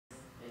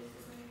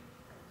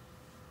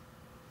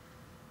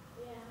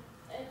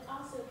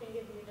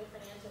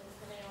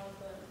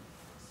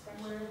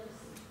questions.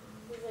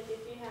 Because like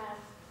if you have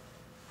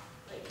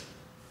like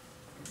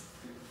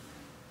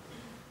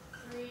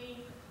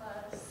 3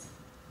 plus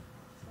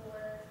 4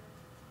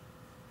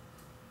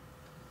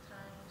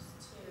 times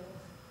 2,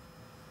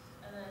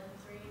 and then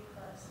 3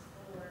 plus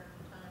 4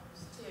 times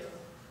 2,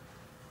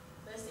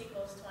 this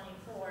equals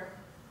 24,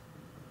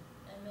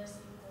 and this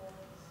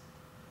equals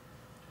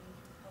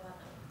 11,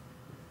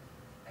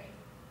 right?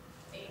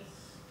 8,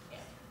 yeah.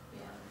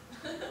 Yeah.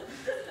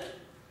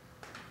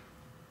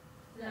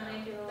 Does that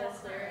make it a little That's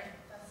clearer?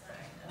 That's not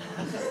right.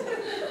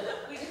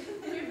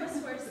 3 plus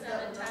 4 is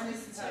 7 times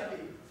 2,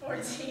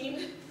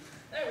 14.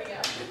 There we go.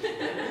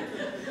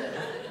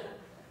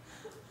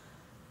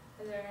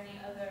 Is there any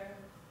other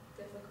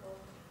difficult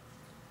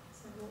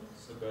symbols?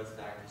 So both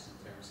factors and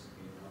terms can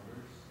be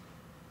numbers?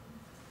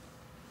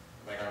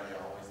 Like, are they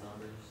always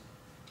numbers?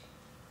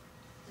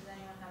 Does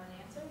anyone have an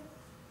answer?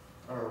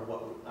 Or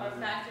what? Are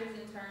factors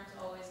and terms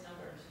always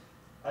numbers?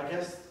 I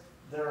guess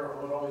there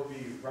would always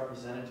be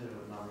representative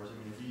of numbers. I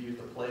mean, if you use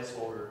a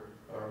placeholder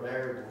or a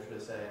variable, should I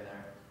say, in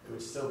there, it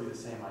would still be the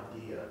same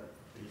idea,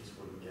 but you just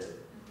wouldn't get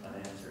an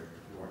answer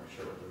if you weren't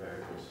sure what the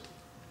variables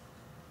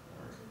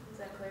were. Is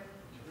that clear?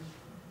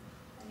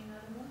 Any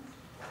other ones?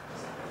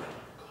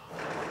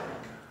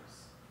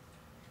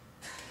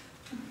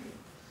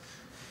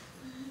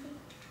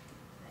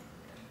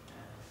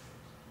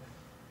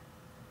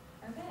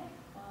 Okay,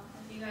 well,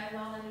 if you guys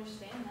all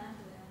understand that,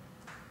 then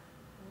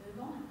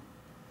we'll move on.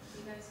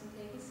 You guys can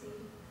take a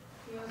seat.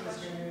 You have a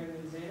question?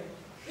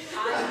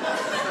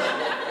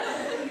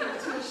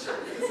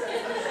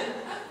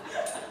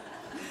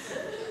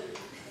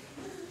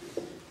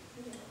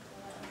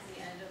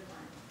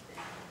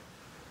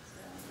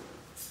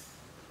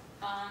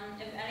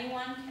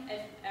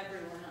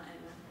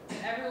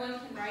 If everyone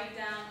can write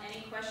down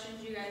any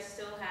questions you guys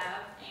still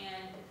have,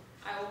 and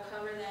I will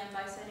cover them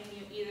by sending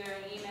you either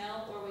an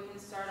email, or we can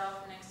start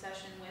off the next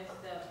session with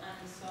the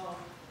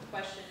unsolved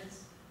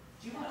questions.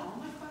 Do you want all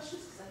my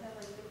questions? Because I have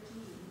like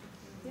 15.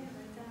 Yeah,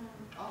 write down.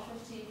 All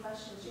 15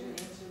 questions you're going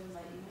to answer in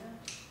my email?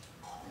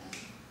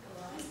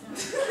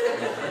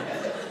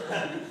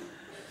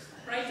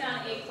 Write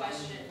down a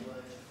question.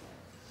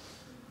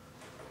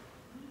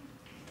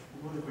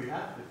 What if we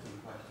have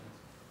 15 questions?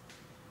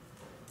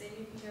 Then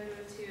you can go to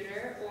a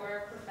tutor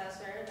or a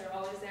professor. They're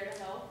always there to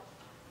help.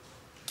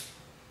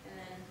 And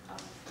then,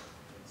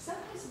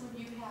 Sometimes when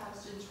you have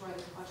students write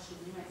a question,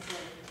 you might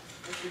say,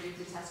 like you read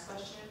the test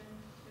question,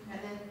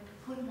 and then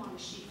put them on a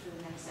sheet for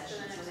the next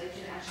session so they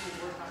can actually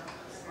work on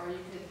those. Or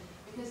you could,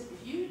 because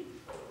if you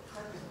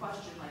type a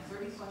question, like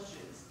 30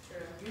 questions,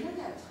 True. you're not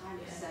going to have time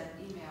to Yeah. send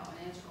email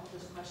and answer all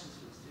those questions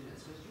to the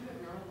students, because you have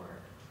your own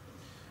work.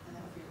 And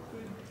that would be a lot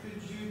of work. Could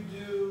you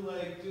do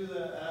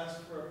the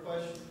ask for a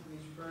question from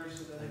each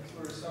person and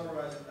sort of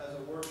summarize it as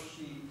a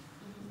worksheet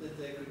that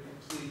they could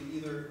complete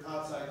either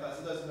outside class?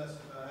 It doesn't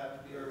necessarily have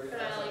to be early.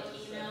 Could I like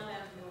email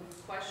them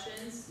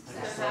questions to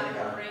Like a have them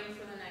study bring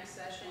for the next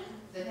session?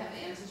 Then have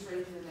the answers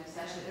ready for the next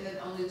session, and then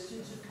only the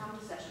students who come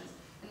to sessions.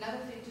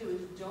 Another thing too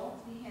is don't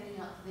be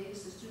handing out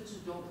things to students who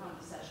don't come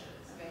to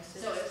sessions. Okay,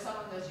 So if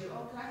someone goes to you,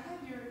 oh, can I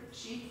have your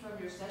sheet from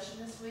your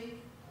session this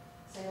week?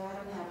 Say, oh, I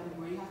don't have any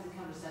more. You have to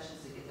come to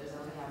sessions to get those. I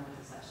only have them at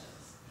the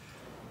sessions.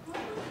 What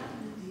would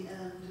happen at the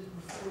end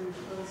before you're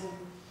closing,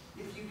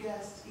 if you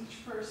guessed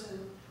each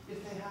person,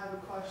 if they have a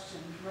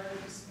question, write a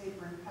piece of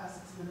paper and pass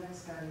it to the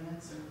next guy to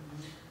answer?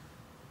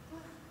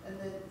 And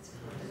then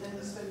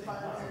you spend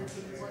 5 minutes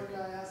with one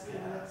guy asking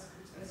the next,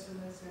 answering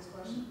the next guy's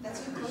question? That's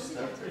your closing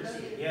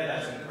activity. Yeah,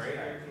 that's a great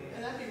idea.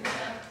 And that'd be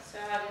great. So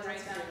have them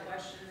write down a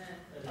question and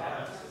then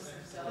talk amongst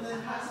And themselves.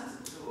 then pass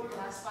it to the order,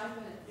 Last 5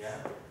 minutes. Yeah.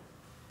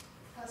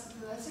 pass it to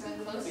the That's next a guy.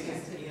 good closing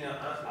Because, activity. you know,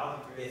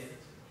 if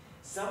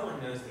someone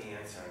knows the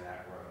answer in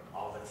that room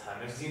all the time,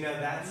 there's, you know,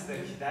 that's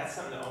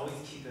something to always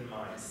keep in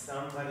mind.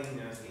 Somebody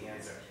knows the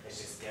answer. It's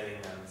just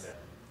getting them to,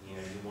 you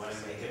know, you want to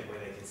make it where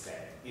they can say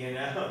it. You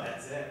know,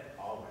 that's it,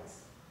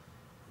 always.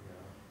 You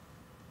know.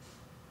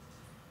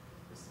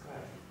 Just go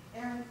ahead.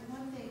 Erin,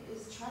 one thing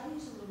is try to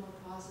use a little more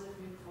positive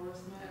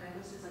reinforcement. Okay.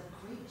 Which is like,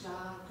 great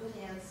job, good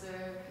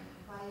answer.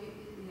 Why,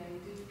 you know,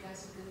 you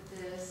guys are good at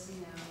this.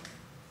 You know,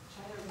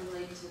 try to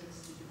relate to the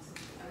students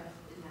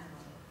in that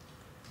way.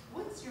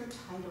 What's your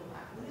title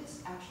at? What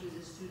is actually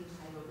the student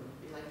title going to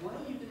be? Like, what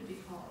are you going to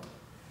be called?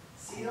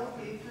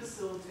 CLP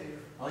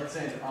facilitator. I like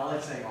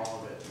saying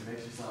all of it. It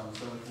makes you sound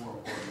so much more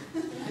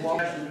important. Well,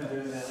 I've actually been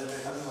doing that.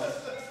 I've been like,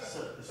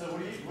 so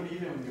what do you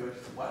do when you go to,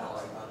 wow,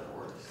 I got a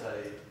work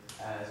study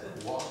as a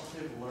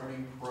cooperative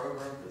learning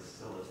program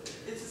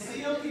facilitator. It's a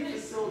CLP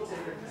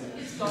facilitator.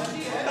 It's going to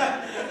be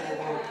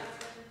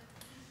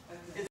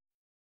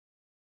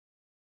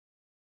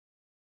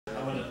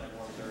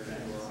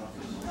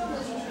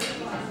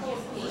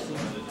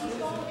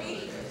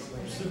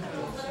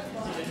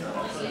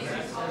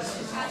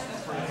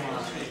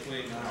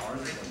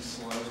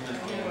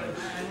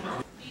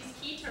These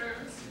key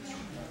terms,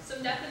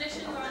 some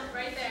definitions on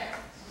right there,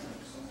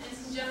 and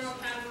some general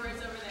categories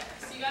over there.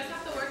 So you guys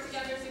have to work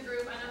together as a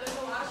group. I know there's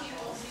a lot of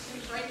people, so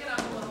you can break it up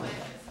a little bit.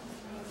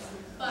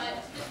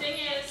 But the thing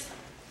is,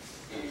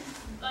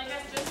 like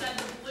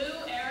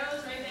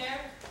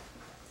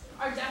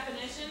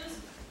definitions.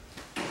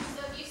 So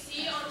if you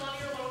see on one of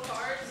your little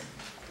cards,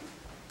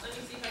 let me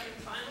see if I can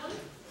find one.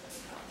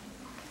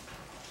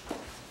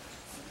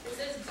 It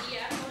says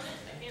DF on it.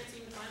 I can't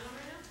seem to find one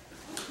right now.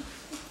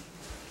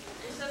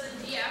 It says a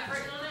DF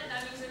written on it.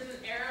 That means there's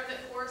an arrow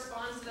that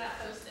corresponds to that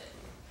post-it.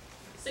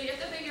 So you have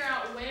to figure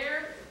out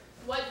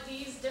what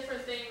these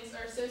different things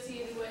are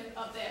associated with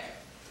up there.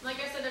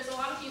 Like I said, there's a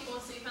lot of people,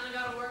 so you kind of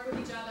got to work with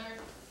each other,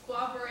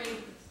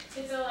 cooperate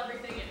to fill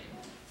everything in.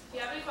 If you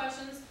have any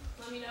questions,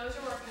 let me know as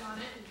you're working on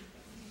it.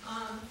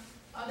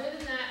 Other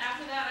than that,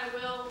 after that, I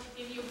will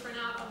give you a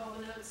printout of all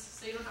the notes,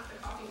 so you don't have to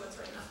copy what's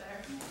written up there.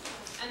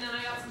 And then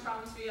I got some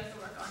problems for you guys to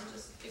work on,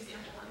 just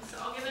example ones. So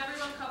I'll give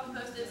everyone a couple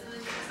post-its, and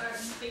then you can start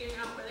figuring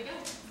out where they go.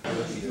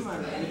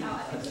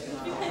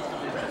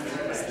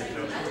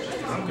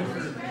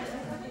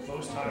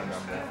 Most time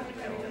I'm back.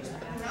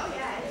 Oh,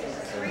 yeah,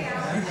 it's 3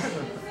 hours.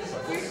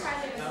 Here's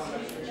Friday.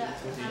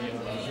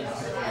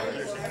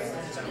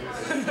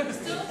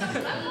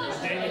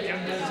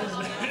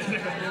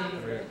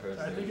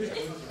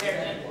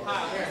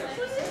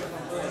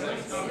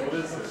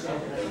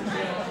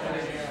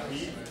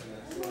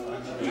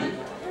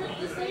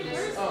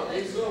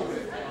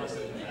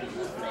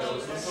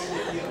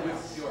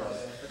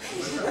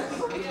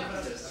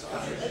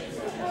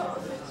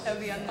 That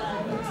would be on the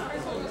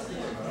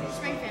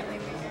Spring Family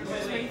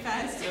Weekend. Spring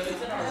Fest.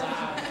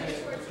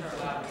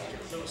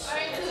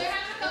 Alright, so they're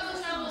having a couple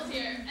troubles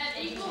here. At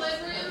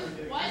equilibrium,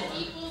 what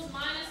equals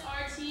minus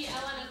RT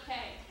ln of K?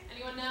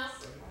 Anyone know?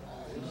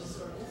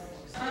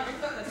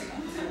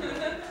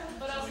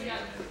 What else you got?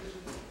 You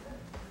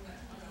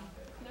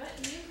know what?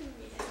 You can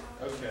read it.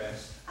 Okay.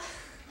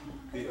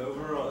 The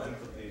overall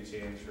enthalpy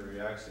change for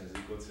reaction is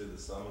equal to the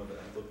sum of the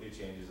enthalpy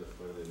changes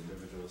for the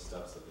individual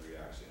steps of the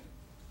reaction.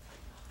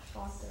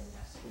 I'm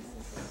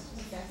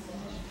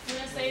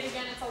gonna say it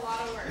again, it's a lot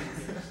of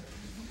words.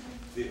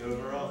 The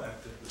overall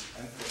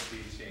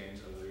enthalpy change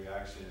of the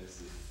reaction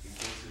is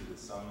equal to the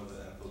sum of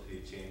the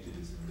enthalpy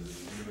changes for the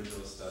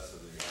individual steps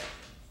of the reaction.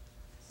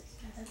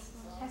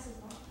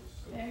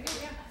 There you go,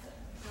 yeah.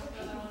 I'll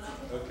throw that one up.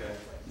 Okay.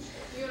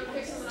 You wanna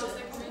pick someone else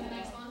that can read the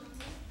next one?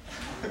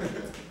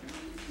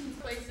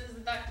 Places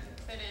that can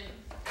fit in.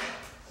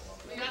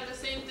 We got the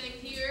same thing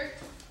here.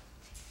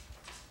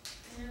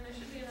 And there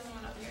should be another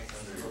one up here.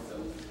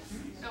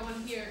 No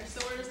one here. So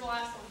where does the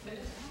last one fit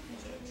in?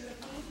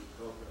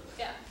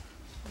 Yeah.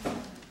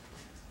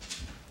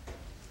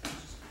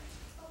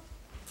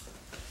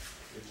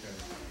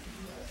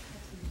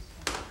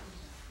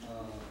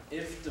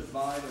 If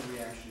divide a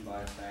reaction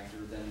by a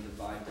factor, then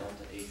divide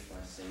delta H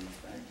by same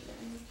factor.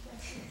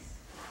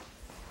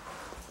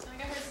 I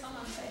think I heard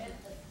someone say it.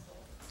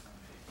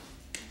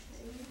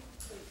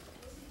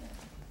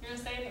 You're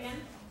gonna say it again?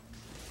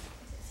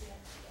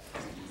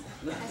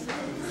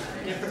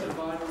 If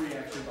divide a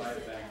reaction by a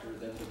factor,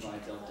 then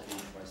divide delta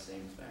H by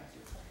same factor.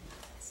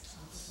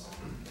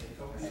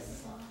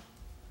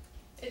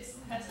 It's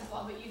Hess's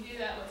law, but you do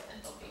that with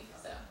enthalpy,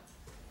 so.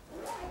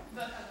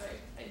 But other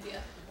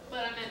idea.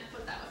 But I meant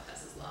put that with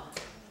Hess's law.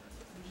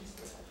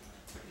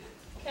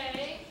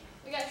 Okay,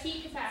 we got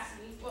heat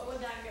capacity. What would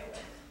that go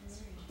with?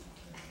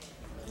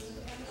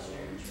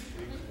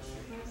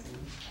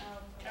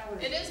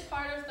 It is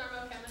part of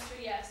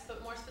thermochemistry, yes,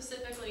 but more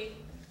specifically,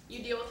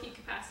 you deal with heat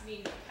capacity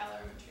in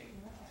calorimetry.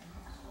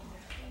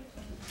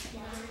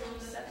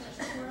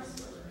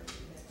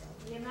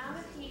 The amount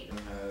of heat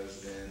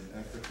has an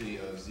entropy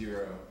of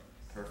 0,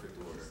 perfect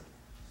order.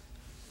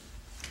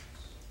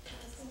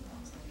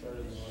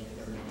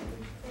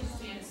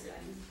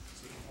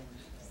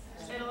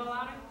 Say it a little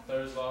louder.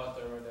 There's law of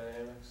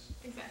thermodynamics.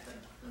 Exactly.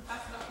 And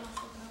pass it up and I'll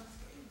flip it up.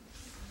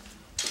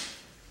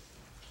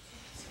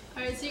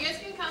 Alright, so you guys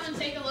can come and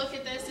take a look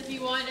at this if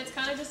you want. It's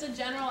kind of just a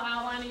general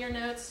outline of your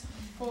notes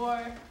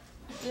for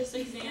this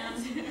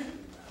exam.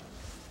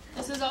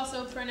 This is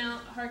also a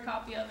printout, a hard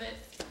copy of it.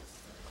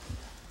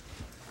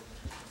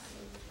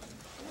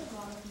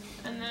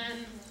 And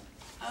then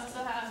I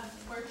also have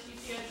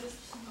worksheets here, just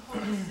a whole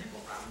bunch of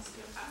simple problems to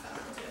pass that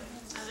around too.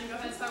 And then go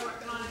ahead and start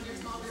working on it in your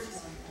small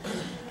groups.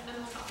 And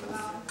we'll talk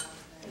about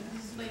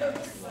later.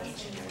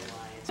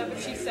 So but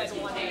she said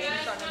one Hey day.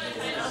 guys, I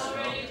know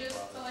already, just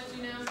to let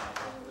you know.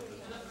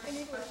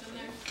 Another question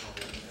there.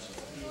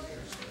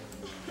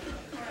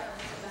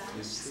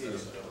 You see, I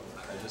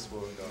just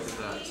woke up.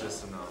 That's just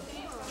enough.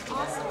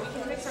 Awesome, we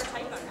can fix our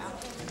typo now.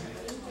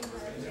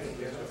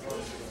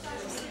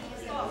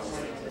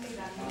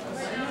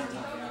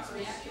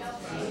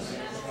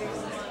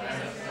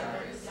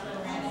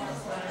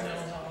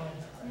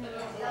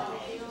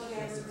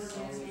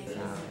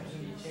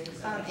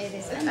 It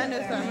is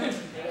endothermo.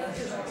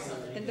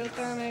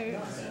 Endothermo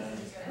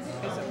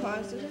is a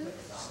positive.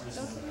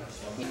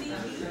 Or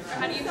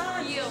how do you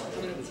feel?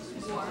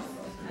 Warm.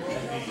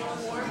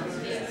 Warm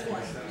is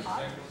what?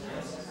 Hot.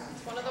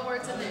 It's one of the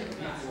words in there.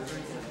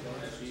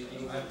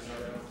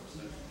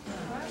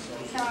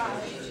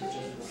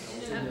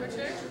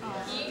 Temperature.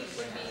 Heat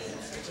would be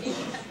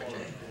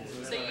temperature.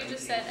 So So you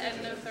just said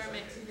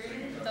endothermic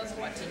does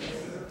what to heat?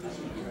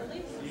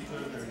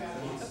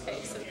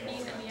 Okay, so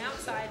heat on the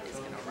outside is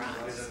going to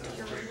rise. If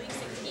you're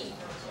releasing heat,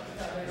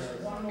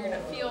 you're going to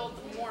feel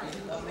the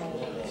warmth of the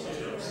heat.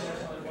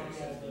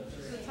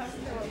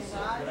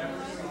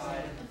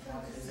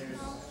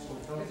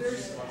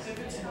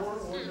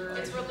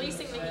 It's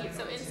releasing the heat,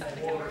 so inside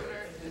the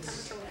calorimeter, the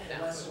temperature will go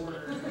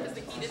down because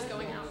the heat is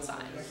going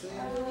outside. So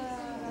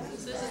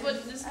this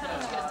is kind of what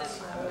you guys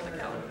did with the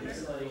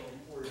calorimeter.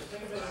 So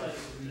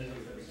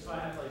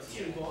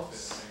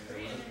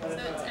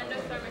it's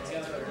endothermic, so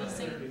it's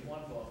releasing.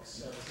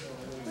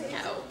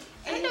 No.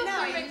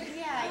 Endothermic.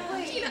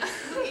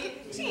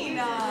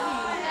 Tina.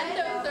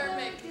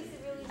 Endothermic.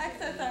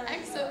 Exothermic.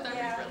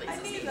 Exothermic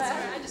releases.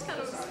 Sorry, I just kind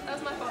of, that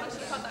was my fault. I should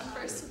have caught that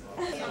first.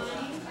 Okay, you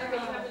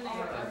have a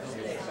negative.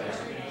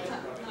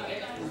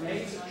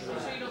 Make sure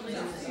you don't leave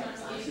it.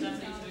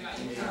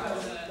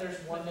 There's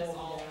one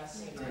more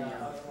gas and the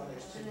other one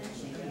there's two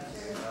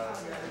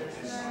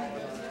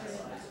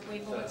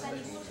Wait, what's that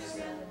equal to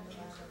again?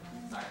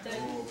 The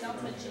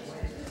delta G.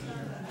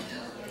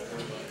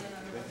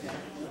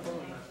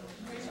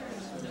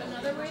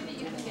 Another way that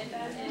you can get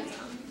that is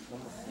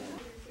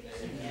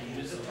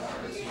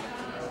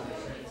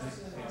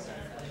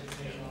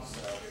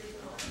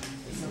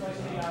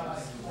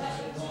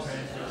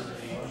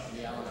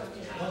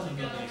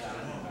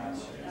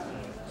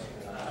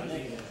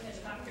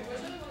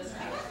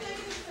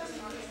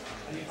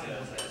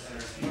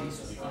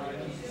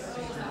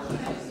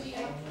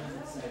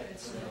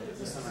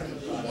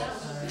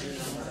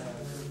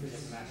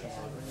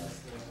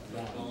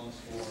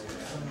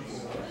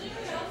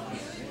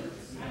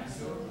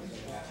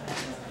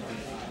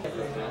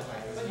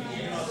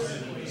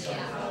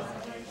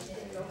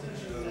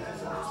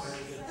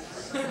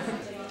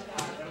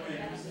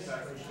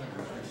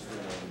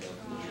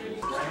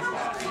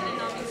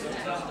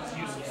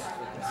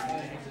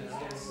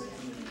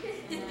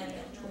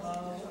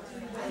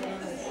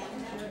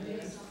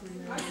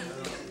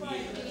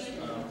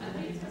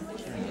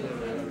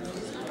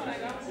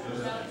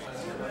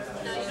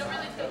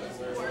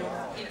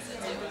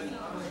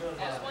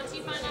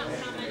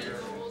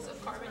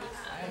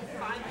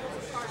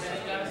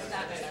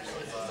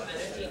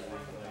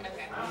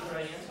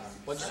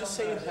What did you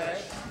say you had?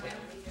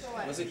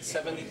 Was it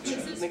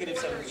 72? Negative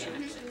 72?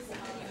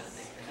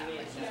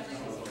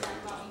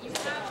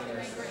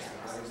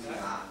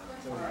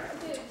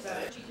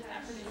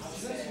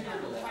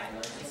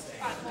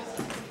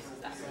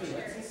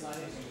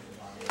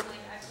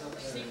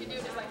 So you can do it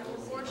as like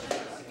proportion,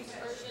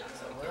 dispersion,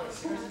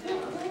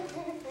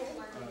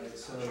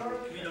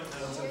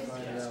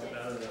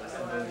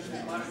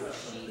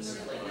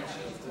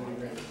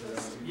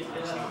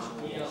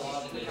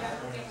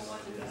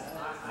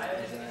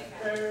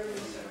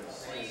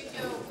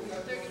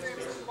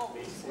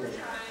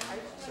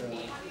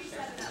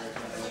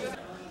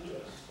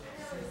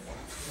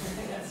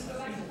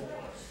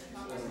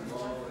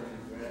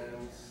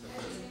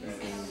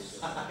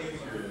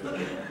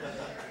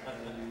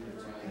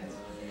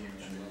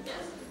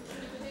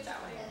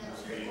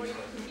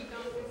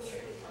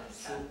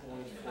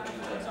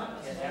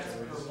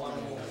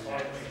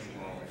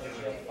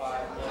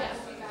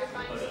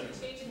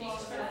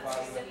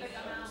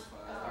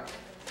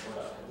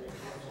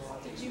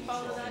 Did you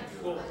follow that?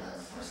 Cool. I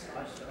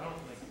don't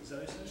think, is that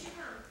what you said?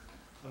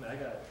 I mean, I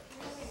got it.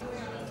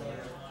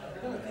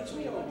 Teach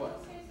me about what?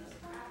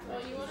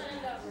 Well, you want to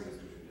end up.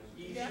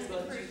 You have to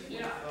prove. You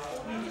got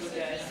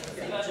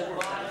to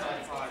divide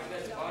by 5. You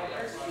got to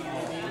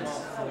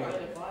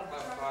divide by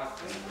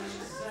 5.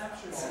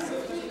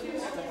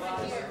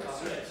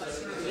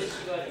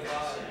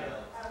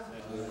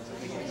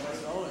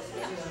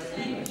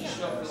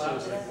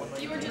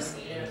 You were just.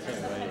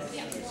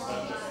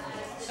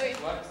 Okay.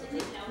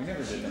 We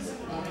never did number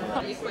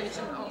 4. The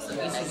equation also be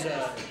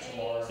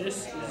negative.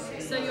 This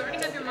is. So you already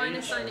have your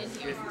minus sign in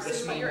here. So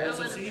you put your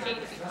ln of k to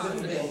be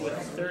positive. With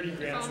 30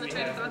 grams, Following the we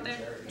train of have thought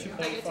there?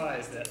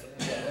 2.5 that.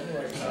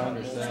 I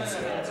understand.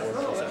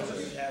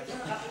 We have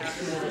half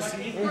the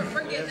receipt.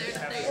 We're getting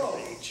there.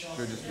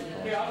 Should just be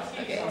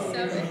Okay, so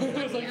if you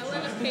want the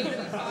ln of k to be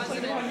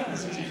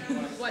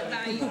positive, what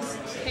value is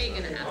k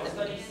going to have to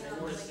be?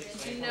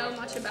 Do you know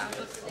much about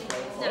the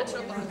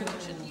natural log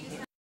function?